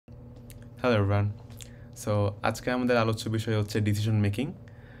Hello everyone. So আজকে আমাদের আলোচ্য বিষয় হচ্ছে ডিসিশন মেকিং।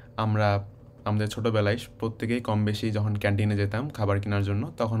 আমরা আমাদের ছোটোবেলায় প্রত্যেকেই কম বেশি যখন ক্যান্টিনে যেতাম খাবার কেনার জন্য,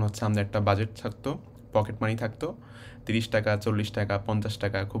 তখন হচ্ছে আমাদের একটা বাজেট থাকতো, পকেট মানি থাকতো 30 টাকা, 40 টাকা, 50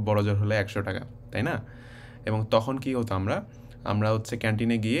 টাকা, খুব বড় জোর হলে 100 টাকা, তাই না? এবং তখন কি হতো, আমরা হচ্ছে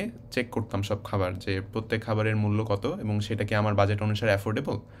ক্যান্টিনে গিয়ে চেক করতাম সব খাবার, যে প্রত্যেক খাবারের মূল্য কত এবং সেটা কি আমার বাজেট অনুসারে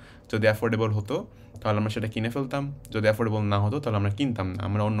অ্যাফোর্ডেবল। যদি অ্যাফোর্ডেবল হতো তাহলে আমরা সেটা কিনে ফেলতাম, যদি অ্যাফোর্ডেবল না হতো তাহলে আমরা কিনতাম না,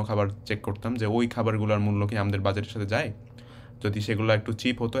 আমরা অন্য খাবার চেক করতাম যে ওই খাবারগুলোর মূল্য কি আমাদের বাজেটের সাথে যায়। যদি সেগুলো একটু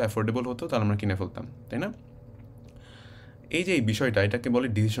চিপ হতো, অ্যাফোর্ডেবল হতো, তাহলে আমরা কিনে ফেলতাম, তাই না? এই যে এই বিষয়টা, এটাকে বলে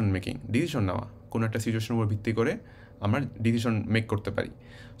ডিসিশন মেকিং, ডিসিশন নেওয়া। কোনো একটা সিচুয়েশনের উপর ভিত্তি করে আমরা ডিসিশন মেক করতে পারি।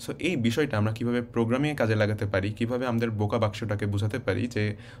 সো এই বিষয়টা আমরা কীভাবে প্রোগ্রামিংয়ে কাজে লাগাতে পারি, কীভাবে আমাদের বোকা বাক্সটাকে বোঝাতে পারি যে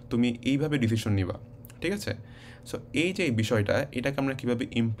তুমি এইভাবে ডিসিশন নিবা, ঠিক আছে? সো এই যে এই বিষয়টা, এটাকে আমরা কীভাবে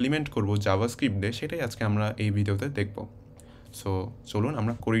ইমপ্লিমেন্ট করবো জাভাস্ক্রিপ্ট দিয়ে, সেটাই আজকে আমরা এই ভিডিওতে দেখব। সো চলুন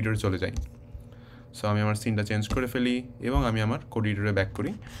আমরা করিডোরে চলে যাই। সো আমি আমার সিনটা চেঞ্জ করে ফেলি এবং আমি আমার করিডোরে ব্যাক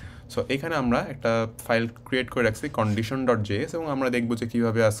করি। সো এখানে আমরা একটা ফাইল ক্রিয়েট করে রাখছি condition.js, এবং আমরা দেখবো যে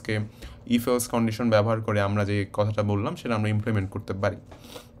কীভাবে আজকে ইফ এলস কন্ডিশন ব্যবহার করে আমরা যে কথাটা বললাম সেটা আমরা ইমপ্লিমেন্ট করতে পারি।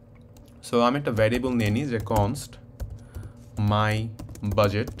 সো আমি একটা ভ্যারিয়েবল নিয়ে নিই যে কনস্ট মাই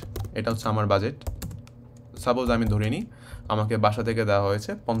বাজেট, এটা হচ্ছে আমার বাজেট। সাপোজ আমি ধরে নিই আমাকে বাসা থেকে দেওয়া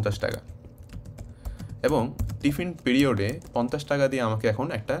হয়েছে 50 টাকা, এবং টিফিন পিরিয়ডে 50 টাকা দিয়ে আমাকে এখন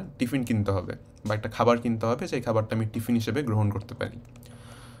একটা টিফিন কিনতে হবে বা একটা খাবার কিনতে হবে, সেই খাবারটা আমি টিফিন হিসেবে গ্রহণ করতে পারি।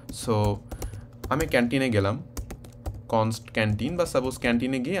 সো আমি ক্যান্টিনে গেলাম, কনস্ট ক্যান্টিন, বা সাপোজ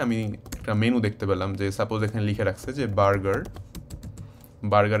ক্যান্টিনে গিয়ে আমি একটা মেনু দেখতে পেলাম যে সাপোজ এখানে লিখে রাখছে যে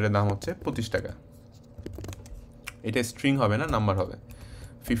বার্গারের দাম হচ্ছে 25 টাকা। এটা স্ট্রিং হবে না, নাম্বার হবে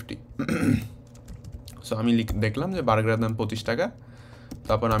 50। সো আমি দেখলাম যে বার্গারের দাম 25 টাকা।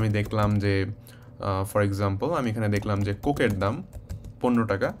 তারপর আমি দেখলাম যে ফর এক্সাম্পল আমি এখানে দেখলাম যে কোকের দাম 15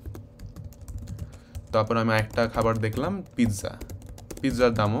 টাকা। তারপর আমি একটা খাবার দেখলাম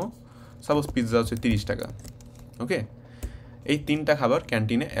পিৎজার দামও সাপোজ পিৎজা হচ্ছে 30 টাকা। ওকে, এই 3টা খাবার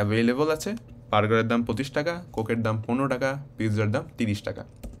ক্যান্টিনে অ্যাভেলেবল আছে। বার্গারের দাম 25 টাকা, কোকের দাম 15 টাকা, পিৎজার দাম 30 টাকা।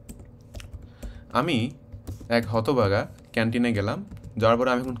 আমি এক হতভাগা ক্যান্টিনে গেলাম, যাওয়ার পরে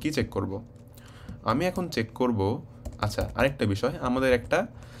আমি এখন কী চেক করব? আমি এখন চেক করব, আচ্ছা আরেকটা বিষয়, আমাদের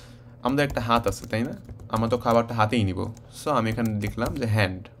একটা হাত আছে, তাই না? আমরা তো খাবারটা হাতেই নিব। সো আমি এখানে দেখলাম যে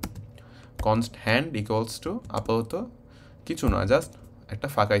কনস্ট হ্যান্ড ইকুয়ালস টু আপাতত কিছু না, জাস্ট একটা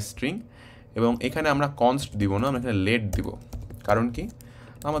ফাঁকা স্ট্রিং, এবং এখানে আমরা কনস্ট দিব না, আমরা এখানে লেট দিব। কারণ কি,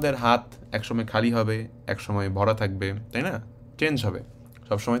 আমাদের হাত একসময় খালি হবে, একসময় ভরা থাকবে, তাই না? চেঞ্জ হবে,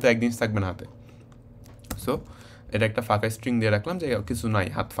 সবসময় তো এক জিনিস থাকবে না হাতে। সো এটা একটা ফাঁকা স্ট্রিং দিয়ে রাখলাম যে কিছু নাই,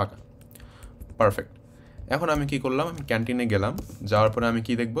 হাত ফাঁকা, পারফেক্ট। এখন আমি কি করলাম, আমি ক্যান্টিনে গেলাম, যাওয়ার পরে আমি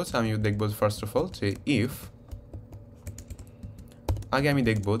কি দেখবো, আমি দেখবো ফার্স্ট অফ অল যে আগে আমি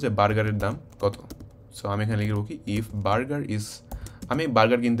দেখবো যে বার্গারের দাম কত। সো আমি এখানে লিখবো কি, ইফ বার্গার ইজ, আমি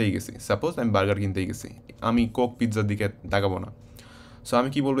বার্গার কিনতেই গেছি, সাপোজ আমি বার্গার কিনতেই গেছি, আমি কোক পিৎজার দিকে তাকাবো না। সো আমি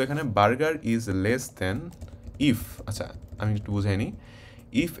কি বলবো এখানে, burger is less than if, আচ্ছা আমি একটু বুঝাই নিই,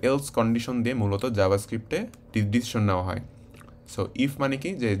 ইফ এলস কন্ডিশন দিয়ে মূলত জাভাস্ক্রিপ্টে ডিসিশন নেওয়া হয়। সো ইফ মানে কি,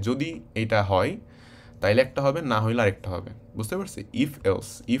 যে যদি এটা হয় তাইলে একটা হবে, না হইলে আরেকটা হবে, বুঝতে পারছি?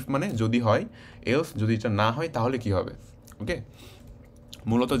 ইফ মানে যদি হয়, এলস যদি এটা না হয় তাহলে কি হবে। ওকে,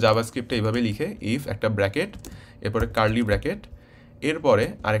 মূলত জাভাস্ক্রিপ্টে এইভাবে লিখে, ইফ একটা ব্র্যাকেট, এরপরে কার্লি ব্র্যাকেট, এরপরে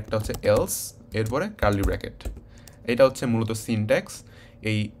আরেকটা হচ্ছে এলস, এরপরে কার্লি ব্র্যাকেট। এটা হচ্ছে মূলত সিনট্যাক্স।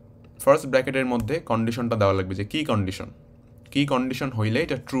 এই ফার্স্ট ব্র্যাকেটের মধ্যে কন্ডিশনটা দেওয়া লাগবে, যে কী কন্ডিশন হইলে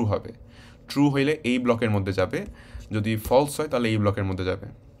এটা ট্রু হবে। ট্রু হইলে এই ব্লকের মধ্যে যাবে, যদি ফলস হয় তাহলে এই ব্লকের মধ্যে যাবে,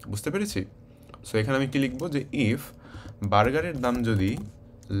 বুঝতে পেরেছি? সো এখানে আমি কি লিখবো, যে ইফ বার্গারের দাম যদি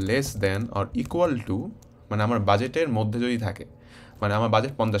less than or equal to, মানে আমার বাজেটের মধ্যে যদি থাকে, মানে আমার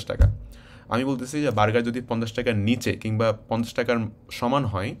বাজেট 50 টাকা, আমি বলতেছি যে বার্গার যদি 50 টাকার নিচে কিংবা 50 টাকার সমান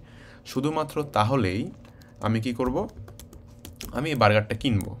হয়, শুধুমাত্র তাহলেই আমি কি করব, আমি এই বার্গারটা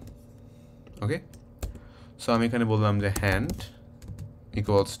কিনবো। ওকে, সো আমি এখানে বললাম যে হ্যান্ড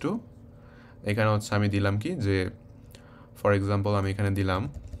ইকুয়ালস টু, এখানে হচ্ছে আমি দিলাম কি, যে ফর এক্সাম্পল আমি এখানে দিলাম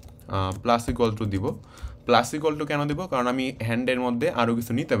প্লাস ইকুয়াল টু দিব। প্লাস ইকুয়াল টু কেন দিব, কারণ আমি হ্যান্ডের মধ্যে আরও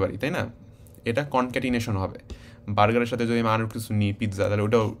কিছু নিতে পারি, তাই না? এটা কনক্যাটিনেশন হবে, বার্গারের সাথে যদি আমি আরও কিছু নিই, পিৎজা, তাহলে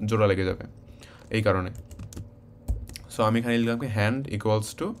ওটাও জোড়া লেগে যাবে, এই কারণে। সো আমি এখানে লিখলাম কি, হ্যান্ড ইকুয়ালস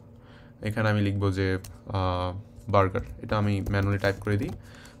টু, এখানে আমি লিখবো যে বার্গার, এটা আমি ম্যানুয়ালি টাইপ করে দিই,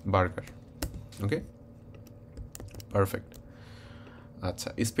 বার্গার। ওকে, পারফেক্ট। আচ্ছা,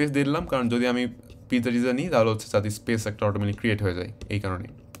 স্পেস দিয়ে দিলাম, কারণ যদি আমি পিৎজা নিই তাহলে হচ্ছে যাতে স্পেস একটা অটোমেটিক ক্রিয়েট হয়ে যায়, এই কারণে।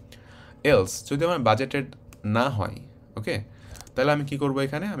 এলস যদি আমার বাজেটেড না হয়, ওকে, তাহলে আমি কি করবো,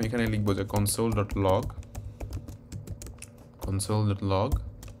 এখানে আমি এখানে লিখবো যে console.log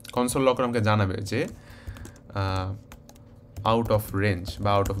কনসোল লক আমাকে জানাবে যে আউট অফ রেঞ্জ বা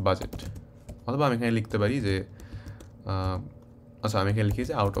আউট অফ বাজেট, অথবা আমি এখানে লিখতে পারি যে আচ্ছা আমি এখানে লিখি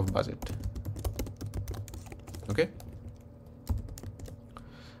যে আউট অফ বাজেট। ওকে,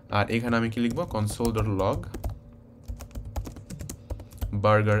 আর এখানে আমি কি লিখবো, console dot log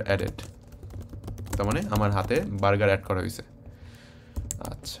burger added, তার মানে আমার হাতে বার্গার অ্যাড করা হয়েছে।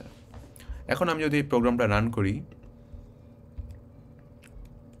 আচ্ছা, এখন আমি যদি এই প্রোগ্রামটা রান করি,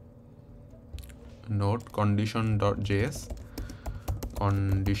 নোট condition.js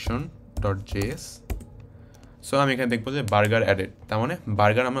সো আমি এখানে দেখবো যে বার্গার অ্যাডেড, তার মানে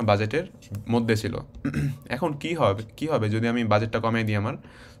বার্গার আমার বাজেটের মধ্যে ছিল। এখন কি হবে যদি আমি বাজেটটা কমিয়ে দিই, আমার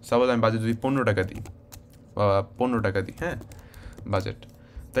সাপোজ আমি বাজেট যদি 15 টাকা দিই বা 15 টাকা দিই, হ্যাঁ বাজেট,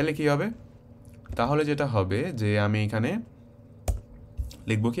 তাহলে কি হবে, তাহলে যেটা হবে যে আমি এখানে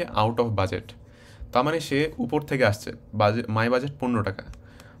লিখবো কি আউট অফ বাজেট, তার মানে সে উপর থেকে আসছে, বাজেট মাই বাজেট 15 টাকা,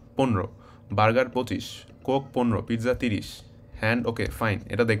 15, burger 25, Coke 15, pizza 30, hand okay fine,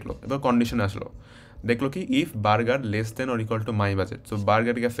 এটা দেখলো। এবার কন্ডিশনে আসলো, দেখলো কি if burger less than or equal to my budget. তো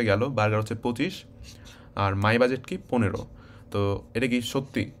বার্গার কাছে গেল, বার্গার হচ্ছে 25 আর মাই বাজেট কি 15, তো এটা কি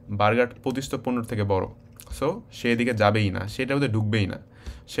সত্যি বার্গার 25 তো 15 থেকে বড়, সো সে এদিকে যাবেই না, সেটার মধ্যে ঢুকবেই না,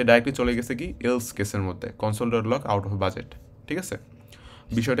 সে ডাইরেক্টলি চলে গেছে কি এলস কেসের মধ্যে, console dot log out of budget. ঠিক আছে,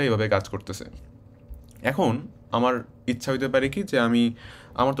 বিষয়টা এইভাবে কাজ করতেছে। এখন আমার ইচ্ছা হইতে পারে কি যে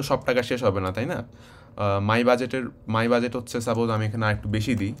আমার তো সব টাকা শেষ হবে না, তাই না, মাই বাজেট হচ্ছে সাপোজ আমি এখানে আরেকটু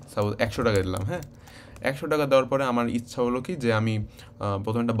বেশি দিই, সাপোজ 100 টাকা দিলাম, হ্যাঁ 100 টাকা দেওয়ার পরে আমার ইচ্ছা হলো কি যে আমি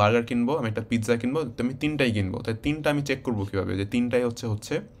প্রথমে একটা বার্গার কিনবো, আমি একটা পিৎজা কিনবো, তো আমি 3টাই কিনবো। তাই 3টা আমি চেক করবো কীভাবে যে 3টাই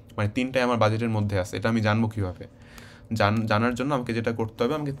হচ্ছে মানে 3টাই আমার বাজেটের মধ্যে আছে, এটা আমি জানবো কীভাবে, জানার জন্য আমাকে যেটা করতে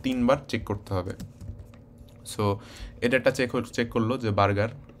হবে, আমাকে 3বার চেক করতে হবে। সো এটা একটা চেক করলো যে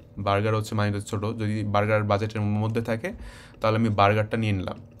বার্গার হচ্ছে মানে ছোটো, যদি বার্গার বাজেটের মধ্যে থাকে তাহলে আমি বার্গারটা নিয়ে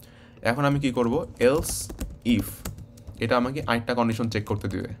নিলাম। এখন আমি কি করব, এলস ইফ, এটা আমাকে আরেকটা কন্ডিশন চেক করতে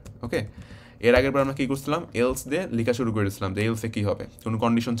দিবে। ওকে, এর আগের বার আমরা কী করছিলাম, এলস দিয়ে লেখা শুরু করেছিলাম যে এলসে কী হবে, কোনো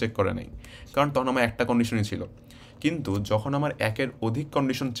কন্ডিশন চেক করে নাই, কারণ তখন আমার একটা কন্ডিশনই ছিল। কিন্তু যখন আমার একের অধিক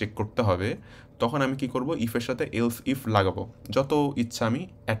কন্ডিশন চেক করতে হবে, তখন আমি কি করব, ইফের সাথে এলস ইফ লাগাবো, যত ইচ্ছা আমি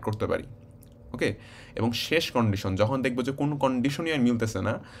অ্যাড করতে পারি। ওকে, এবং শেষ কন্ডিশন যখন দেখবো যে কোনো কন্ডিশনই আর মিলতেছে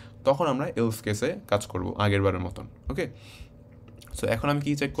না, তখন আমরা এলস কেসে কাজ করব আগের বারের মতন। ওকে, সো এখন আমি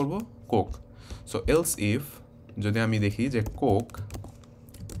কি চেক করব, কোক। সো এলস ইফ যদি আমি দেখি যে Coke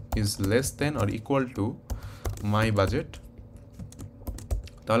is less than or equal to my budget,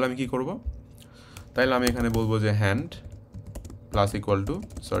 তাহলে আমি কি করব, তাহলে আমি এখানে বলবো যে হ্যান্ড প্লাস ইকুয়াল টু,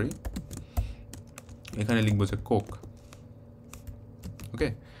 এখানে লিখবো যে কোক। ওকে,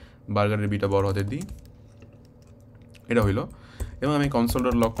 বার্গারের বিটা বড় হাতের দিই, এটা হইলো। এবং আমি কনসোল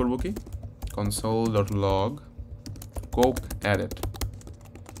ডট লগ করবো কি, console dot log Coke added,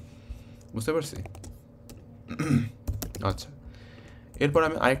 বুঝতে পারছি। আচ্ছা, এরপর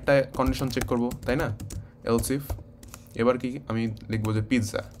আমি আরেকটা কন্ডিশন চেক করব, তাই না, এলস ইফ, এবার কি আমি লিখবো যে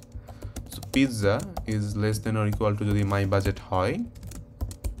pizza, so pizza is less than or equal to যদি মাই বাজেট হয়,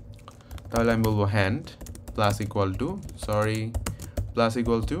 তাহলে আমি বলবো হ্যান্ড প্লাস ইকুয়াল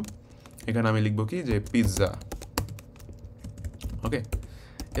টু এখানে আমি লিখবো কি যে পিৎজা। ওকে,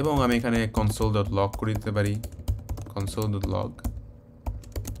 এবং আমি এখানে কনসোল ডট লগ করে দিতে পারি, console dot log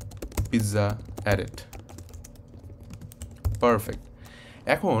pizza added, perfect.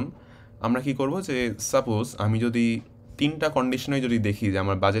 এখন আমরা কি করব যে সাপোজ আমি যদি 3টা কন্ডিশনে যদি দেখি যে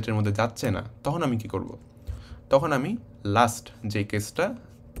আমার বাজেটের মধ্যে যাচ্ছে না, তখন আমি কি করব, তখন আমি লাস্ট যে কেসটা,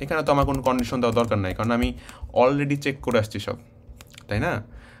 এখানে তো আমার কোনো কন্ডিশন দেওয়া দরকার নাই, কারণ আমি অলরেডি চেক করে আসছি সব, তাই না,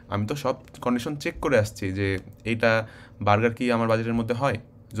 আমি তো সব কন্ডিশন চেক করে আসছি যে এইটা বার্গার কি আমার বাজেটের মধ্যে হয়,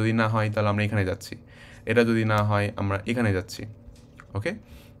 যদি না হয় তাহলে আমরা এখানে যাচ্ছি, এটা যদি না হয় আমরা এখানে যাচ্ছি। ওকে,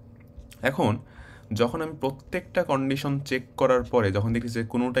 এখন যখন আমি প্রত্যেকটা কন্ডিশন চেক করার পরে যখন দেখি যে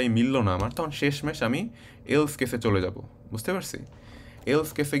কোনোটাই মিলল না আমার, তখন শেষমেশ আমি এলস কেসে চলে যাব, বুঝতে পারছি। এলস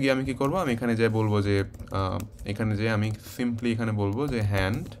কেসে গিয়ে আমি কি করব, আমি এখানে যাই বলবো যে আমি সিম্পলি এখানে বলবো যে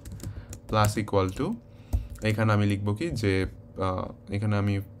হ্যান্ড প্লাস ইকুয়াল টু, এখানে আমি লিখবো কি যে এখানে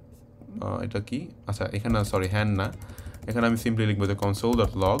আমি এটা কি, আচ্ছা এখানে সরি হ্যান্ড না, এখানে আমি সিম্পলি লিখবো যে console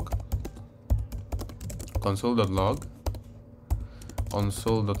dot log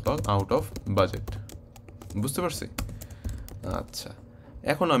out of budget, বুঝতে পারছি। আচ্ছা,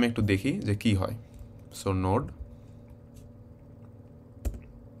 এখন আমি একটু দেখি যে কি হয়। সো নোড,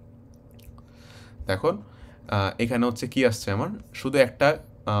 দেখুন এখানে হচ্ছে কি আসছে, আমার শুধু একটা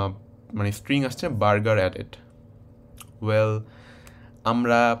মানে স্ট্রিং আসছে বার্গার অ্যাডেড। ওয়েল,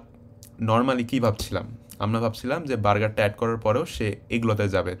 আমরা নর্মালি কী ভাবছিলাম, আমরা ভাবছিলাম যে বার্গারটা অ্যাড করার পরেও সে এগুলোতে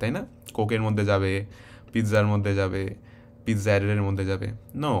যাবে, তাই না, কোকের মধ্যে যাবে, পিৎজার মধ্যে যাবে, পিৎজা অ্যাডেডের মধ্যে যাবে?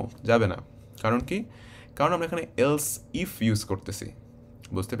 নো, যাবে না। কারণ কি? কারণ আমরা এখানে এলস ইফ ইউজ করতেছি।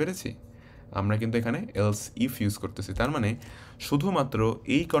 বুঝতে পেরেছি? আমরা কিন্তু এখানে এলস ইফ ইউজ করতেছি, তার মানে শুধুমাত্র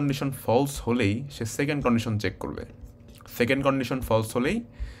এই কন্ডিশন ফলস হলেই সে সেকেন্ড কন্ডিশন চেক করবে, সেকেন্ড কন্ডিশন ফলস হলেই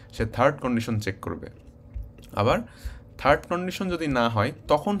সে থার্ড কন্ডিশন চেক করবে, আবার থার্ড কন্ডিশন যদি না হয়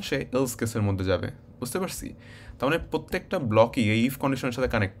তখন সে এলস কেসের মধ্যে যাবে। বুঝতে পারছি? তার মানে প্রত্যেকটা ব্লকই এই ইফ কন্ডিশনের সাথে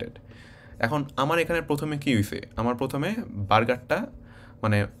কানেক্টেড। এখন আমার এখানে প্রথমে কী হয়েছে, আমার প্রথমে বার্গারটা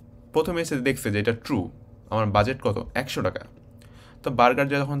মানে প্রথমে এসে দেখছে যে এটা ট্রু, আমার বাজেট কত, 100 টাকা। তো বার্গার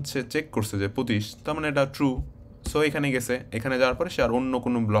যখন সে চেক করছে যে 25, তার মানে এটা ট্রু। সো এখানে গেছে, এখানে যাওয়ার পরে সে আর অন্য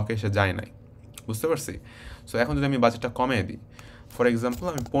কোনো ব্লকে সে যায় নাই। বুঝতে পারছি? সো এখন যদি আমি বাজেটটা কমিয়ে দিই, ফর এক্সাম্পল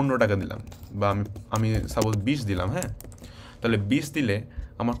আমি 15 টাকা দিলাম, বা আমি সাপোজ 20 দিলাম, হ্যাঁ, তাহলে 20 দিলে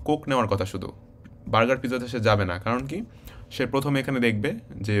আমার কোক নেওয়ার কথা শুধু, বার্গার পিৎজাতে সে যাবে না। কারণ কি? সে প্রথমে এখানে দেখবে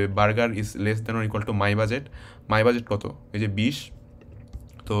যে burger is less than or equal to my budget. My budget কত? এই যে 20,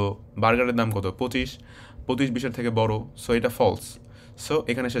 তো বার্গারের দাম কত? 25, 20 থেকে বড়, সো এটা ফলস। সো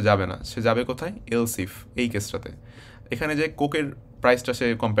এখানে সে যাবে না, সে যাবে কোথায়? এলস ইফ, এই কেসটাতে। এখানে যে কোকের প্রাইসটা সে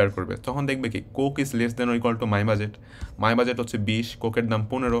কম্পেয়ার করবে, তখন দেখবে কি Coke is less than or equal to my budget. My budget হচ্ছে 20, কোকের দাম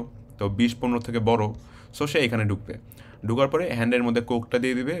 15, তো 20-15 থেকে বড়, সো সে এখানে ঢুকবে। ঢুকার পরে হ্যান্ডের মধ্যে কোকটা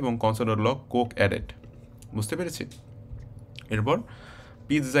দিয়ে দিবে এবং কনসোলের লগ কোক অ্যাডেড। বুঝতে পেরেছি? এরপর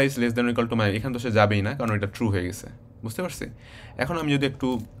pizza is less than or equal to my, এখানে তো সে যাবেই না কারণ এটা ট্রু হয়ে গেছে। বুঝতে পারছি? এখন আমি যদি একটু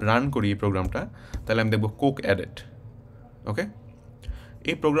রান করি এই প্রোগ্রামটা, তাহলে আমি দেখব কোক অ্যাডেড। ওকে,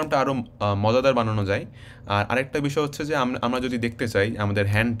 এই প্রোগ্রামটা আরও মজাদার বানানো যায়। আর আরেকটা বিষয় হচ্ছে যে আমরা যদি দেখতে চাই আমাদের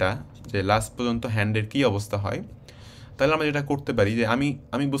হ্যান্ডটা যে লাস্ট পর্যন্ত হ্যান্ডের কী অবস্থা হয়, তাহলে আমরা যেটা করতে পারি যে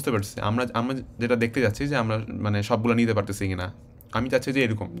আমি বুঝতে পারছি আমরা যেটা দেখতে যাচ্ছি যে আমরা মানে সবগুলো নিতে পারতেছি কি না। আমি চাচ্ছি যে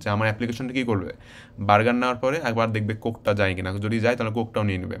এরকম যে আমার অ্যাপ্লিকেশনটা কী করবে, বার্গার নেওয়ার পরে একবার দেখবে কোকটা যায় কিনা, যদি যায় তাহলে কোকটাও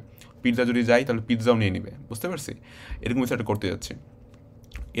নিয়ে নেবে, পিৎজা যদি যায় তাহলে পিৎজাও নিয়ে নেবে। বুঝতে পারছি? এরকম কিছু একটা করতে যাচ্ছি।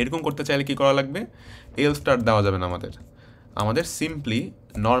 এরকম করতে চাইলে কী করা লাগবে? এল স্টার দেওয়া যাবে না, আমাদের সিম্পলি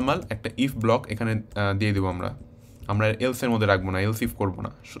নর্মাল একটা ইফ ব্লক এখানে দিয়ে দেবো। আমরা এলসের মধ্যে রাখবো না, এলস ইফ করবো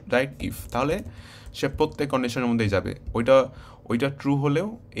না, রাইট ইফ। তাহলে সে প্রত্যেক কন্ডিশনের মধ্যেই যাবে। ওইটা ট্রু হলেও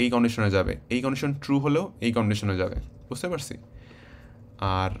এই কন্ডিশনে যাবে, এই কন্ডিশন ট্রু হলেও এই কন্ডিশনে যাবে। বুঝতে পারছি?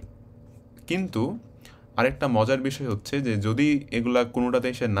 আর কিন্তু আরেকটা মজার বিষয় হচ্ছে যে যদি এগুলা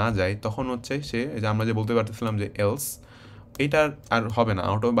কোনোটাতেই সে না যায়, তখন হচ্ছে সে যে আমরা যে বলতে পারতেছিলাম যে এলস, এইটার আর হবে না,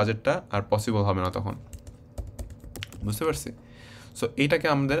 আউট অফ বাজেটটা আর পসিবল হবে না তখন। বুঝতে পারছি? সো এইটাকে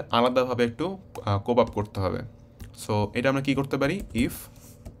আমাদের আলাদাভাবে একটু কোপ আপ করতে হবে। সো এটা আমরা কী করতে পারি? ইফ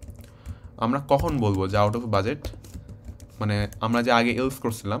আমরা কখন বলবো যে আউট অফ বাজেট, মানে আমরা যে আগে এলস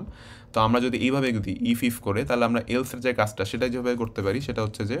করছিলাম, তো আমরা যদি এইভাবে যদি ইফ করে, তাহলে আমরা এলসের যে কাজটা সেটা যেভাবে করতে পারি সেটা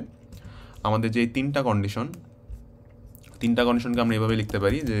হচ্ছে যে আমাদের যে তিনটা কন্ডিশনকে আমরা এভাবে লিখতে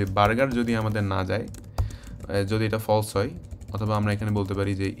পারি যে বার্গার যদি আমাদের না যায়, যদি এটা ফলস হয়, অথবা আমরা এখানে বলতে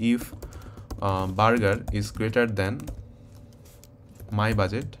পারি যে if burger is greater than my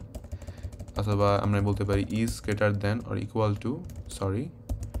budget, অথবা আমরা বলতে পারি is greater than or equal to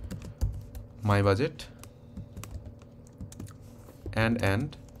my budget and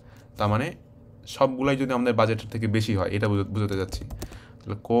তার মানে সবগুলাই যদি আমাদের বাজেটের থেকে বেশি হয়, এটা বুঝতে যাচ্ছি।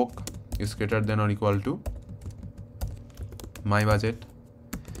 তাহলে Coke is greater than or equal to my budget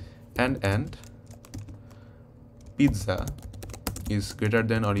and pizza is greater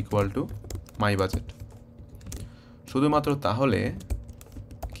than or equal to my budget. শুধুমাত্র তাহলে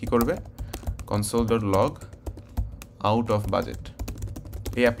কি করবে? console.log out of budget.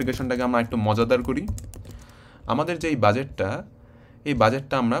 এই অ্যাপ্লিকেশনটাকে আমরা একটু মজাদার করি। আমাদের যে এই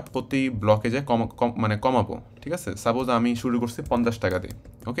বাজেটটা আমরা প্রতি ব্লকে যে কমাবো, ঠিক আছে? সাপোজ আমি শুরু করছি 50 টাকা দিয়ে,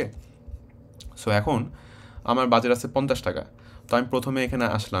 ওকে? সো এখন আমার বাজেট আছে 50 টাকা। তো আমি প্রথমে এখানে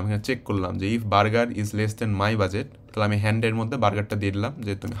আসলাম, এখানে চেক করলাম যে if burger is less than my budget, তাহলে আমি হ্যান্ডের মধ্যে বার্গারটা দিয়ে দিলাম,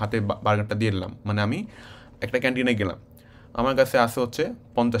 যে তুমি হাতে বার্গারটা দিয়ে দিলাম, মানে আমি একটা ক্যান্টিনে গেলাম, আমার কাছে আছে হচ্ছে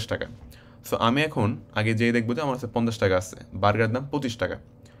 50 টাকা। সো আমি এখন আগে যেয়ে দেখবো যে আমার কাছে 50 টাকা আছে, বার্গার দাম 25 টাকা।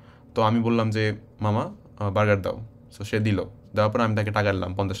 তো আমি বললাম যে মামা বার্গার দাও, সো সে দিল, দেওয়ার পর আমি তাকে টাকা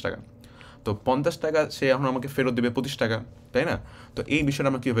দিলাম 50 টাকা। তো 50 টাকা সে এখন আমাকে ফেরত দেবে 25 টাকা, তাই না? তো এই বিষয়টা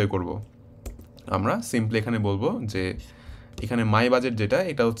আমরা কীভাবে করবো? আমরা সিম্পলি এখানে বলবো যে এখানে মাই বাজেট যেটা,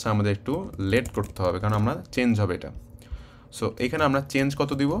 এটা হচ্ছে আমাদের একটু লেট করতে হবে, কারণ আমরা চেঞ্জ হবে এটা। সো এখানে আমরা চেঞ্জ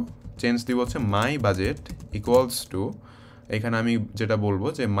কত দিব? চেঞ্জ দিব হচ্ছে মাই বাজেট ইকুয়ালস টু, এখানে আমি যেটা বলবো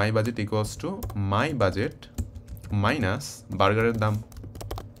যে মাই budget equals to my budget minus বার্গারের দাম।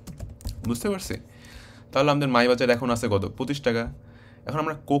 বুঝতে পারছি? তাহলে আমাদের মাই বাজেট এখন আছে কত? 25 টাকা। এখন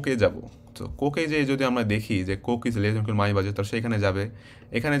আমরা কোকে যাব। তো কোকে যে যদি আমরা দেখি যে Coke is less than my budget, তো সেখানে যাবে,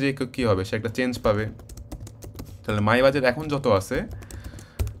 এখানে যে কী হবে, সে একটা চেঞ্জ পাবে। তাহলে মাই বাজেট এখন যত আছে,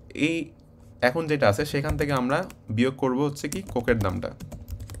 এই এখন যেটা আছে সেখান থেকে আমরা বিয়োগ করব হচ্ছে কি কোকের দামটা,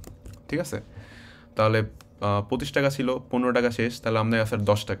 ঠিক আছে? তাহলে 25 টাকা ছিল, 15 টাকা শেষ, তাহলে আমাদের আছে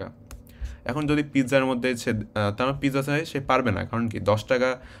 10 টাকা। এখন যদি পিৎজার মধ্যে সে তার পিৎজা চাই, সে পারবে না, কারণ কি 10 টাকা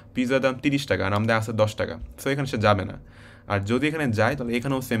পিৎজার দাম 30 টাকা আর আমাদের আছে 10 টাকা, সো এখানে সে যাবে না। আর যদি এখানে যায় তাহলে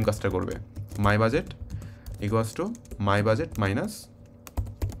এখানেও সেম কাজটা করবে, মাই budget equals to my budget minus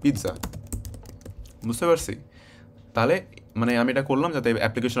pizza. বুঝতে পারছি? তাহলে মানে আমি এটা করলাম যাতে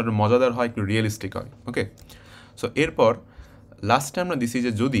অ্যাপ্লিকেশনটা মজাদার হয়, একটু রিয়েলিস্টিক হয়। ওকে, সো এরপর লাস্টে আমরা দিছি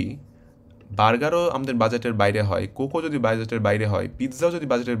যে যদি বার্গারও আমাদের বাজেটের বাইরে হয়, কোকো যদি বাজেটের বাইরে হয়, পিৎজাও যদি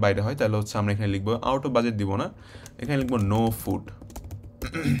বাজেটের বাইরে হয়, তাহলে হচ্ছে আমরা এখানে লিখবো আউট অফ বাজেট দিব না, এখানে লিখবো নো ফুড।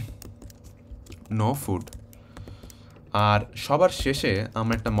 No food. আর সবার শেষে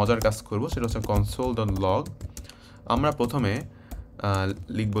আমরা একটা মজার কাজ করব, সেটা হচ্ছে console.log। আমরা প্রথমে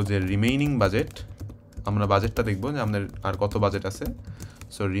লিখবো যে রিমেইনিং বাজেট, আমরা বাজেটটা দেখবো যে আমাদের আর কত বাজেট আছে।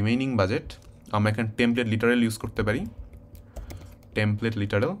 সো রিমেইনিং বাজেট, আমরা এখানে টেমপ্লেট লিটারেল ইউজ করতে পারি, টেমপ্লেট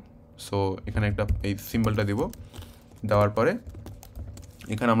লিটারেল। সো এখানে একটা এই সিম্বলটা দিব, দেওয়ার পরে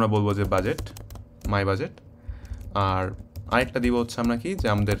এখানে আমরা বলবো যে বাজেট, মাই বাজেট। আর আরেকটা দিব হচ্ছে আমরা কি, যে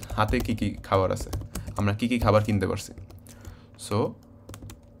আমাদের হাতে কী কী খাবার আছে, আমরা কী কী খাবার কিনতে পারছি। So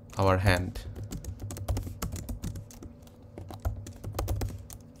our hand,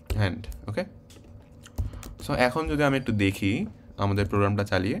 okay. So এখন যদি আমি একটু দেখি আমাদের প্রোগ্রামটা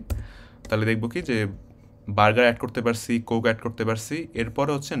চালিয়ে, তাহলে দেখবো কি যে বার্গার অ্যাড করতে পারছি, কোক অ্যাড করতে পারছি, এরপরে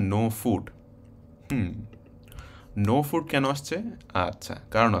হচ্ছে নো ফুড। নো ফুড কেন আসছে? আচ্ছা,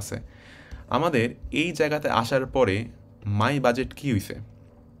 কারণ আছে। আমাদের এই জায়গাতে আসার পরে মাই বাজেট কী হয়েছে,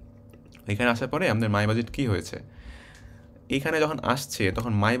 এখানে আসার পরে আমাদের মাই বাজেট কী হয়েছে, এখানে যখন আসছে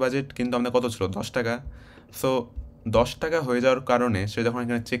তখন মাই বাজেট কিন্তু আমাদের কত ছিল, 10 টাকা। সো 10 টাকা হয়ে যাওয়ার কারণে সে যখন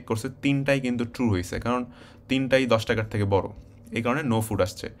এখানে চেক করছে, তিনটাই কিন্তু ট্রু হয়েছে, কারণ তিনটাই 10 টাকার থেকে বড়, এই কারণে নো ফুড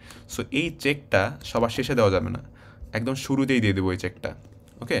আসছে। সো এই চেকটা সবার শেষে দেওয়া যাবে না, একদম শুরুতেই দিয়ে দেবো এই চেকটা।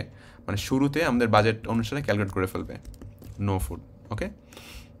 ওকে, মানে শুরুতে আমাদের বাজেট অনুসারে ক্যালকুলেট করে ফেলবে নো ফুড। ওকে,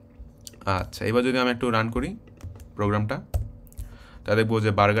 আচ্ছা, এবার যদি আমি একটু রান করি প্রোগ্রামটা, তা দেখবো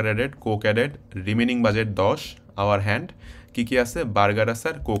যে burger added, Coke added, remaining budget 10, our hand, কী কী আছে, বার্গার আছে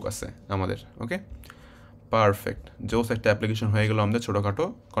আর কোক আছে আমাদের। ওকে, পারফেক্ট, জোস একটা অ্যাপ্লিকেশন হয়ে গেল আমাদের ছোটোখাটো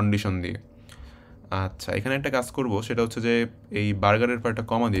কন্ডিশন দিয়ে। আচ্ছা, এখানে একটা কাজ করব, সেটা হচ্ছে যে এই বার্গারের পর একটা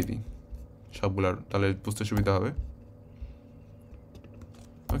কমা দিয়ে দিই সবগুলোর, তাহলে বুঝতে সুবিধা হবে।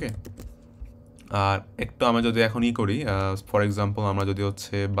 ওকে, আর একটু আমরা যদি এখন করি, ফর এক্সাম্পল আমরা যদি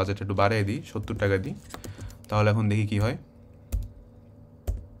হচ্ছে বাজেট একটু বাড়িয়ে দিই, 70 টাকা দিই, তাহলে এখন দেখি কি হয়।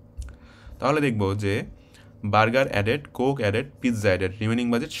 তাহলে দেখব যে burger added, Coke added, pizza added, remaining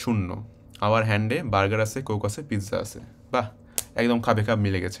budget 0, hour হ্যান্ডে burger আছে, কোক আছে, পিৎজা আছে। বাহ, একদম খাবে খাপ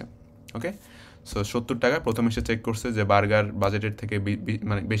মিলে গেছে। ওকে, সো 70 টাকা প্রথমে সে চেক করছে যে বার্গার বাজেটের থেকে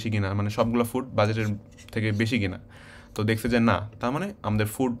মানে বেশি কিনা, মানে সবগুলো ফুড বাজেটের থেকে বেশি কিনা, তো দেখছে যে না, তার মানে আমাদের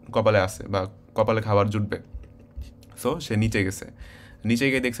ফুড কপালে আছে বা কপালে খাবার জুটবে। সো সে নিচে গেছে, নিচে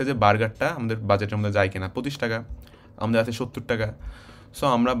গিয়ে দেখছে যে বার্গারটা আমাদের বাজেটের মধ্যে যায় কিনা, 25 টাকা, আমাদের আছে 70 টাকা। সো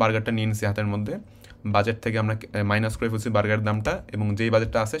আমরা বার্গারটা নিয়ে নিছি হাতের মধ্যে, বাজেট থেকে আমরা মাইনাস করে ফেলছি বার্গারের দামটা, এবং যেই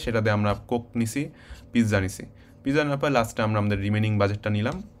বাজেটটা আছে সেটাতে আমরা কোক নিছি, পিৎজা নিছি, পিৎজা নেওয়ার পর লাস্টে আমরা আমাদের রিমেনিং বাজেটটা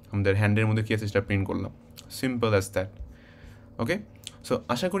নিলাম, আমাদের হ্যান্ডের মধ্যে কী আছে সেটা প্রিন্ট করলাম, simple as that. Okay, so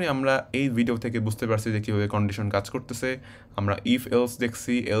আশা করি আমরা এই ভিডিও থেকে বুঝতে পারছি যে কীভাবে কন্ডিশন কাজ করতেছে। আমরা ইফ এলস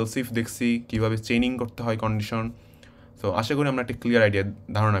দেখছি, এলস ইফ দেখছি, কীভাবে চেইনিং করতে হয় কন্ডিশন। তো আশা করি আমরা একটা ক্লিয়ার আইডিয়া,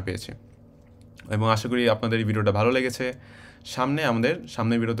 ধারণা পেয়েছি, এবং আশা করি আপনাদের এই ভিডিওটা ভালো লেগেছে।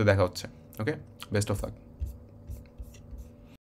 সামনের ভিডিওতে দেখা হচ্ছে। ওকে, বেস্ট অফ লাক।